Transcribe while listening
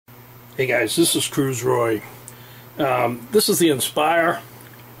Hey guys, this is Cruz Roy. This is the Inspire,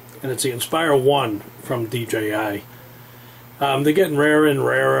 and it's the Inspire 1 from DJI. They're getting rarer and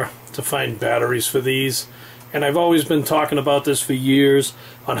rarer to find batteries for these, and I've always been talking about this for years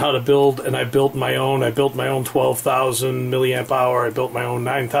on how to build, and I built my own. I built my own 12,000 milliamp hour. I built my own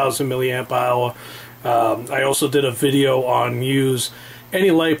 9,000 milliamp hour. I also did a video on use any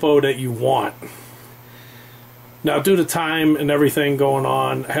LiPo that you want. Now, due to time and everything going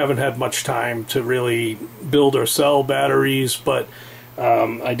on, I haven't had much time to really build or sell batteries, but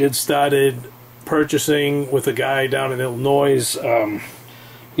I did started purchasing with a guy down in Illinois.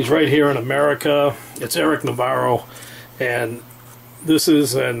 He's right here in America. It's ERIK NAVARRO, and this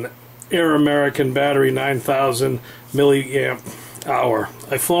is an Air American battery, 9,000 milliamp hour.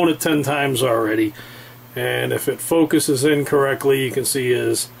 I've flown it 10 times already, and if it focuses in correctly, you can see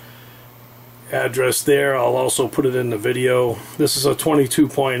his address there. I'll also put it in the video. This is a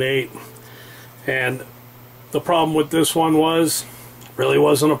 22.8, and the problem with this one was really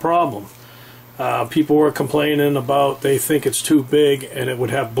wasn't a problem. People were complaining about they think it's too big and it would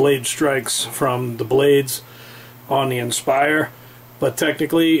have blade strikes from the blades on the Inspire, but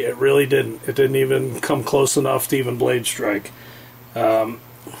technically it really didn't. It didn't even come close enough to even blade strike.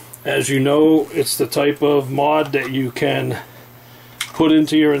 As you know, it's the type of mod that you can put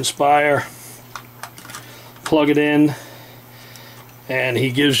into your Inspire, plug it in, and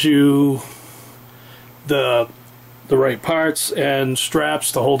he gives you the right parts and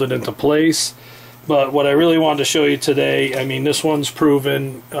straps to hold it into place. But what I really wanted to show you today, I mean, this one's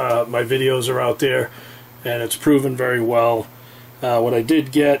proven. My videos are out there, and it's proven very well. What I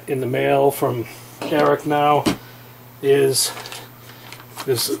did get in the mail from ERIK now is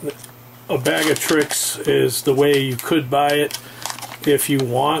a bag of tricks. Is the way you could buy it if you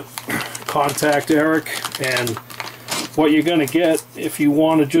want. Contact ERIK, and what you're going to get if you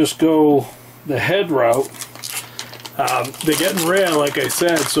want to just go the head route. They're getting rare, like I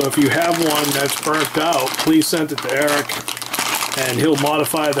said, so if you have one that's burnt out, please send it to ERIK and he'll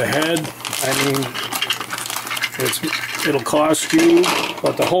modify the head. I mean, it'll cost you,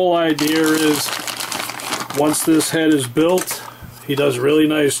 but the whole idea is once this head is built, he does a really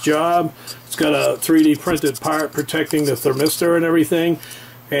nice job. It's got a 3D printed part protecting the thermistor and everything,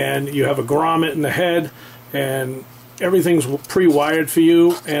 and you have a grommet in the head, and everything's pre-wired for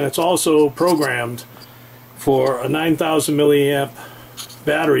you, and it's also programmed for a 9,000 milliamp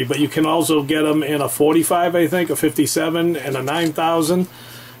battery, but you can also get them in a 45, I think, a 57, and a 9,000.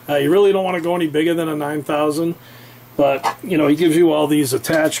 You really don't want to go any bigger than a 9,000, but you know, he gives you all these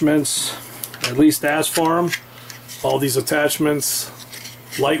attachments. At least ask for them. All these attachments,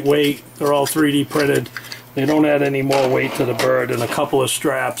 lightweight, they're all 3D printed. They don't add any more weight to the bird, and a couple of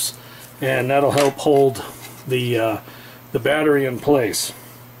straps, and that'll help hold the battery in place.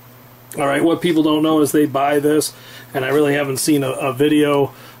 Alright, what people don't know is they buy this, and I really haven't seen a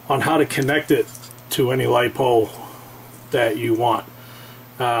video on how to connect it to any LiPo that you want.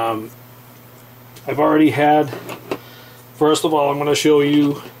 I've already had, first of all, I'm going to show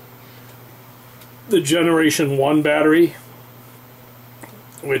you the Generation 1 battery,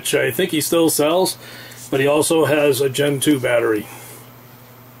 which I think he still sells, but he also has a Gen 2 battery.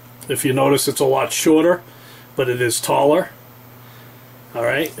 If you notice, it's a lot shorter, but it is taller.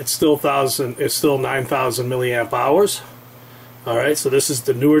 Alright, it's still 9,000 milliamp hours. Alright, so this is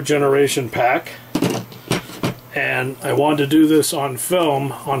the newer generation pack, and I wanted to do this on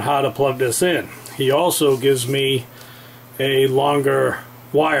film on how to plug this in. He also gives me a longer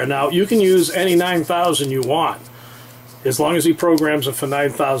wire. Now, you can use any 9,000 you want, as long as he programs it for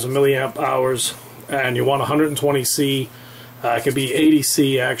 9,000 milliamp hours, and you want 120C. It can be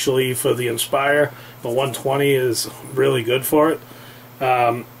 80C actually for the Inspire, but 120 is really good for it.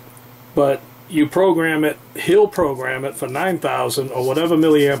 But you program it, he'll program it for 9,000 or whatever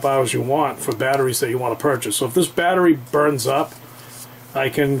milliamp hours you want for batteries that you want to purchase. So if this battery burns up, I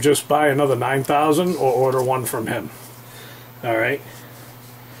can just buy another 9,000 or order one from him. Alright.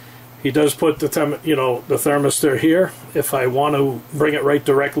 He does put the thermistor here if I want to bring it right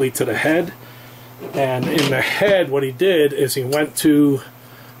directly to the head. And in the head, what he did is he went to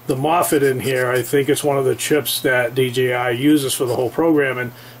the MOSFET in here. I think it's one of the chips that DJI uses for the whole program,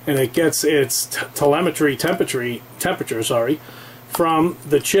 and it gets its telemetry temperature from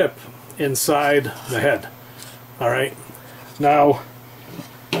the chip inside the head. Alright, now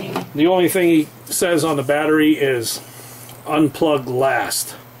the only thing he says on the battery is unplug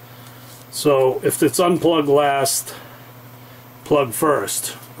last. So if it's unplug last, plug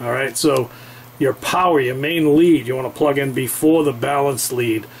first. Alright, so your power, your main lead, you want to plug in before the balanced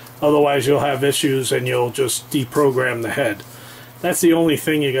lead. Otherwise you'll have issues and you'll just deprogram the head. That's the only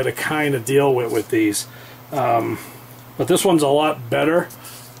thing you got to kind of deal with these. But this one's a lot better.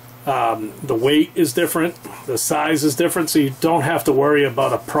 The weight is different, the size is different, so you don't have to worry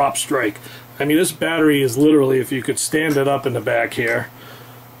about a prop strike. I mean, this battery is literally, if you could stand it up in the back here,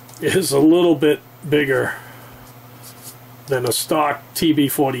 is a little bit bigger than a stock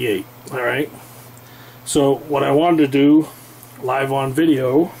TB48. All right. So what I wanted to do live on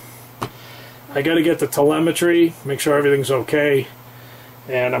video, I got to get the telemetry, make sure everything's okay,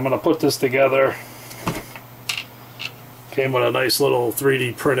 and I'm going to put this together. Came with a nice little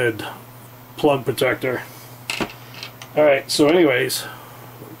 3D printed plug protector. Alright, so anyways,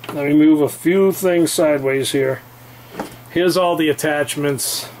 let me move a few things sideways here. Here's all the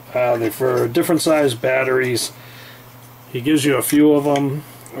attachments. They're for different size batteries. He gives you a few of them,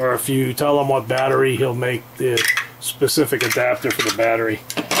 or if you tell him what battery, he'll make the specific adapter for the battery.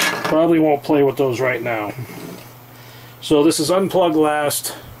 Probably won't play with those right now. So this is unplug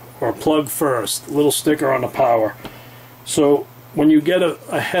last, or plug first. Little sticker on the power. So when you get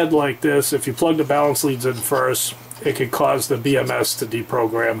a head like this, if you plug the balance leads in first, it could cause the BMS to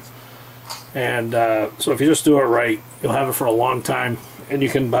deprogram. And so if you just do it right, you'll have it for a long time. And you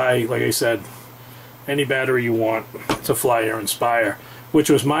can buy, like I said, any battery you want to fly your Inspire, which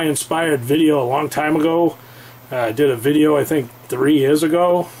was my inspired video a long time ago. I did a video, I think, 3 years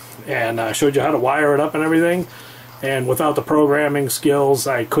ago, and I showed you how to wire it up and everything. And without the programming skills,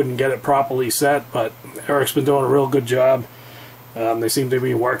 I couldn't get it properly set, but Eric's been doing a real good job. They seem to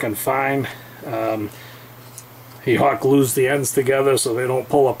be working fine. He hot glues the ends together so they don't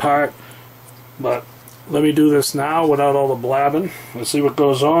pull apart. But let me do this now without all the blabbing. Let's see what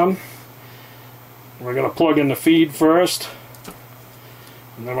goes on. We're going to plug in the feed first,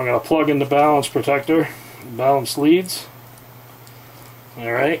 and then we're going to plug in the balance protector, balance leads.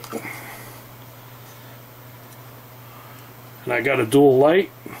 Alright. And I got a dual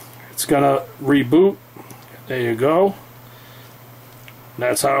light. It's gonna reboot. There you go. And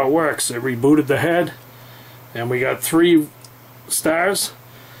that's how it works. It rebooted the head, and we got 3 stars.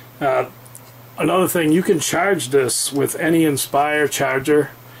 Another thing, you can charge this with any Inspire charger,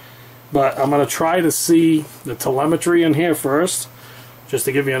 but I'm gonna try to see the telemetry in here first, just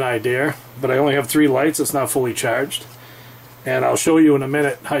to give you an idea. But I only have 3 lights. It's not fully charged, and I'll show you in a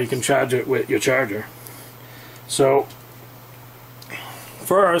minute how you can charge it with your charger. So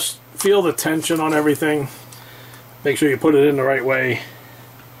first, feel the tension on everything. Make sure you put it in the right way.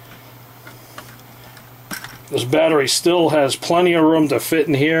 This battery still has plenty of room to fit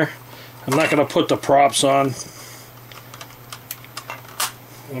in here. I'm not going to put the props on.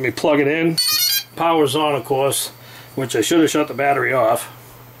 Let me plug it in. Power's on, of course, which I should have shut the battery off.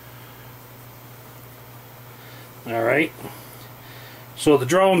 Alright. So the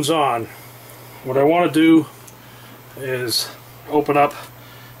drone's on. What I want to do is open up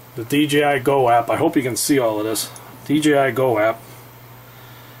the DJI Go app. I hope you can see all of this. DJI Go app.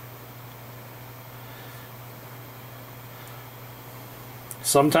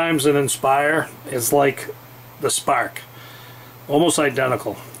 Sometimes an Inspire is like the Spark. Almost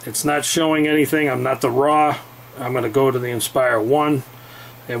identical. It's not showing anything. I'm not the raw. I'm going to go to the Inspire 1.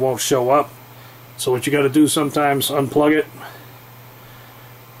 It won't show up. So what you got to do sometimes, unplug it.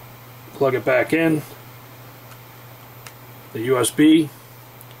 Plug it back in. The USB.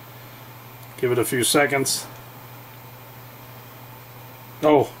 Give it a few seconds.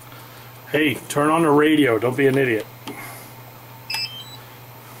 Oh, hey, turn on the radio. Don't be an idiot.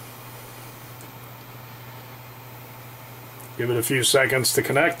 Give it a few seconds to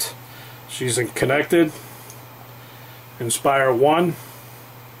connect. She's connected. Inspire 1.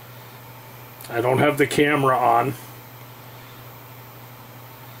 I don't have the camera on.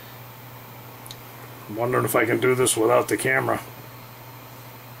 I'm wondering if I can do this without the camera.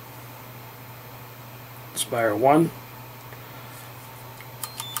 Inspire 1.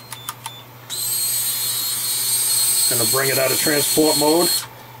 Gonna bring it out of transport mode.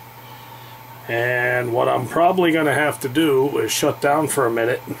 And what I'm probably going to have to do is shut down for a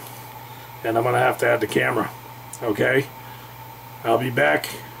minute, and I'm going to have to add the camera. Okay? I'll be back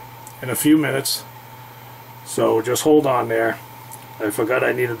in a few minutes, so just hold on there. I forgot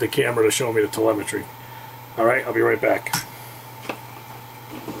I needed the camera to show me the telemetry. Alright, I'll be right back.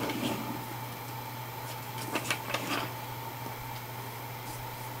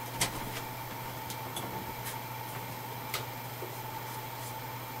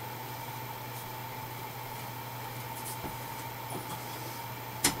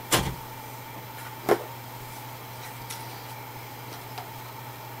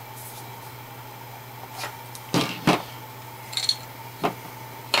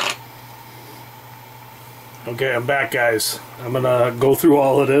 Okay, I'm back, guys. I'm gonna go through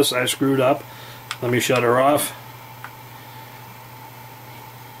all of this. I screwed up. Let me shut her off.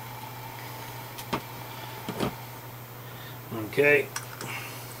 Okay.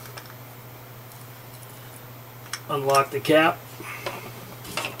 Unlock the cap.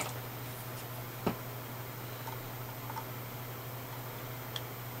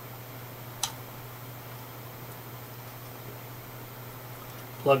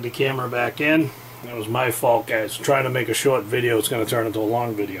 Plug the camera back in. That was my fault, guys. Trying to make a short video, it's going to turn into a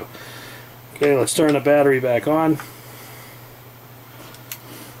long video. Okay, let's turn the battery back on.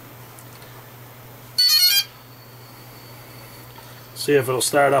 See if it'll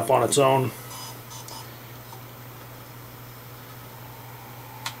start up on its own.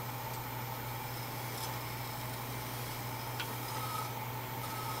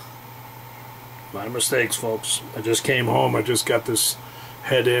 My mistakes, folks. I just came home. I just got this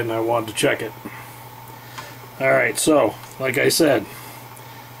head in. I wanted to check it. Alright, so, like I said,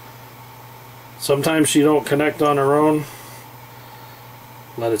 sometimes she don't connect on her own.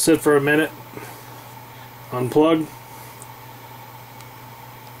 Let it sit for a minute. Unplug.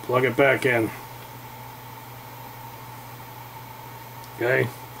 Plug it back in. Okay.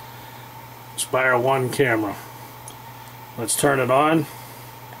 Inspire 1 camera. Let's turn it on.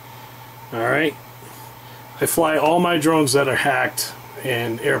 Alright. I fly all my drones that are hacked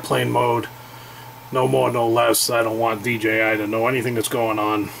in airplane mode. No more, no less. I don't want DJI to know anything that's going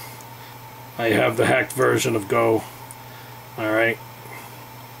on. I have the hacked version of Go. Alright.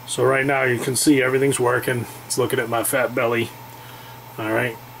 So right now you can see everything's working. It's looking at my fat belly.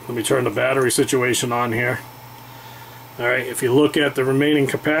 Alright. Let me turn the battery situation on here. Alright. If you look at the remaining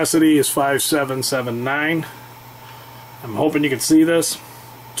capacity is 5779. I'm hoping you can see this.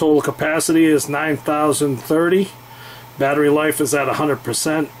 Total capacity is 9,030. Battery life is at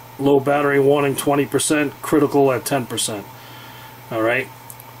 100%. Low battery warning 20%. Critical at 10%. Alright.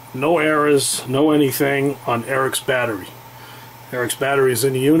 No errors, no anything on ERIK's battery. ERIK's battery is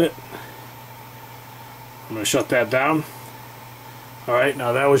in the unit. I'm going to shut that down. Alright,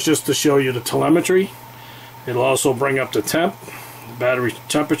 now that was just to show you the telemetry. It'll also bring up the temp, the battery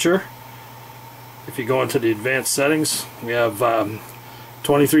temperature. If you go into the advanced settings, we have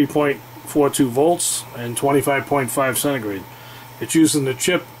 23.42 volts and 25.5 centigrade. It's using the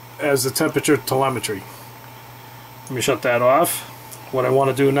chip as the temperature telemetry. Let me shut that off. What I want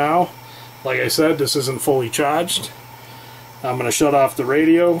to do now, like I said, this isn't fully charged. I'm going to shut off the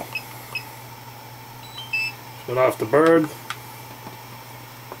radio, shut off the bird.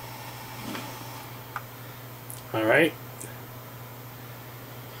 Alright.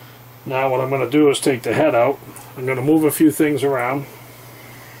 Now what I'm going to do is take the head out. I'm going to move a few things around.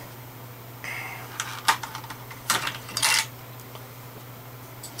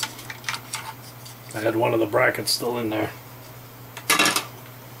 I had one of the brackets still in there.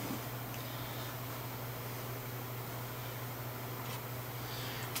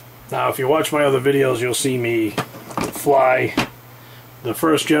 Now if you watch my other videos, you'll see me fly the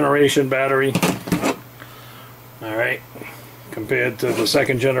first generation battery, alright, compared to the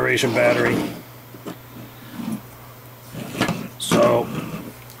second generation battery. So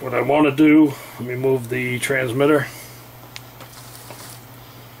what I want to do, let me move the transmitter.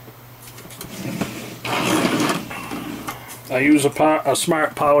 I use a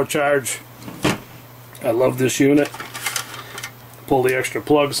smart power charge. I love this unit. Pull the extra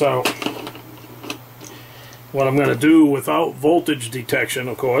plugs out. What I'm going to do without voltage detection,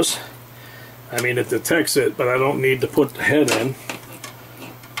 of course, I mean it detects it, but I don't need to put the head in.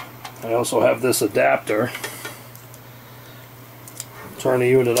 I also have this adapter. Turn the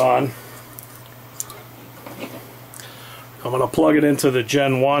unit on. I'm going to plug it into the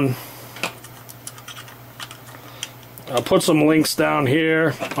Gen 1. I'll put some links down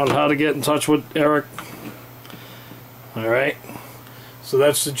here on how to get in touch with ERIK. Alright, so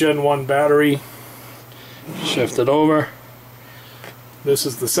that's the Gen 1 battery. Shift it over. This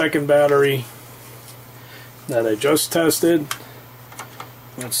is the second battery that I just tested.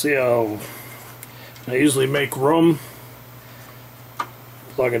 Let's see how I usually make room.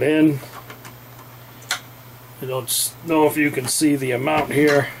 Plug it in. I don't know if you can see the amount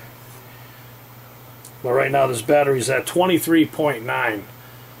here, but right now this battery's at 23.9.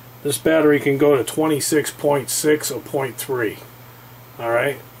 This battery can go to 26.6 or 0.3.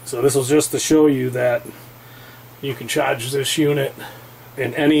 Alright, so this is just to show you that you can charge this unit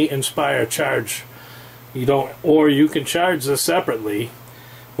in any Inspire charge. Or you can charge this separately,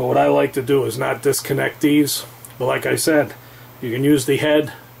 but what I like to do is not disconnect these. But like I said, you can use the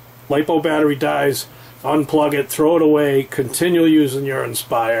head, LiPo battery dies, unplug it, throw it away, continue using your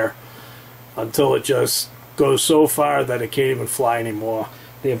Inspire until it just goes so far that it can't even fly anymore.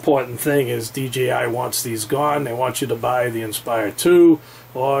 The important thing is DJI wants these gone. They want you to buy the Inspire 2,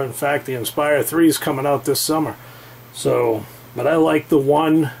 or in fact the Inspire 3 is coming out this summer. So, but I like the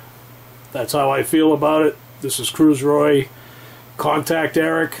 1. That's how I feel about it. This is Cruise Roy. Contact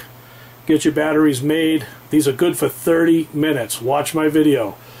ERIK. Get your batteries made. These are good for 30 minutes. Watch my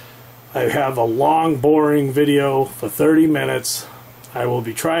video. I have a long, boring video for 30 minutes. I will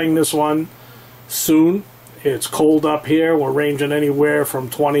be trying this one soon. It's cold up here. We're ranging anywhere from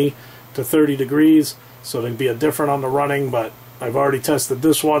 20 to 30 degrees, so it'll be a different on the running, but I've already tested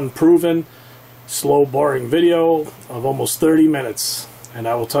this one, proven. Slow, boring video of almost 30 minutes, and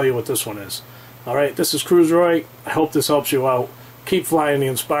I will tell you what this one is. Alright, this is Cruise Roy. I hope this helps you out. Keep flying the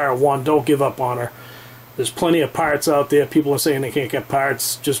Inspire 1. Don't give up on her. There's plenty of parts out there. People are saying they can't get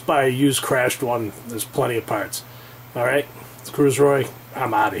parts. Just buy a used crashed one. There's plenty of parts. Alright, it's Cruise Roy.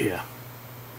 I'm out of here.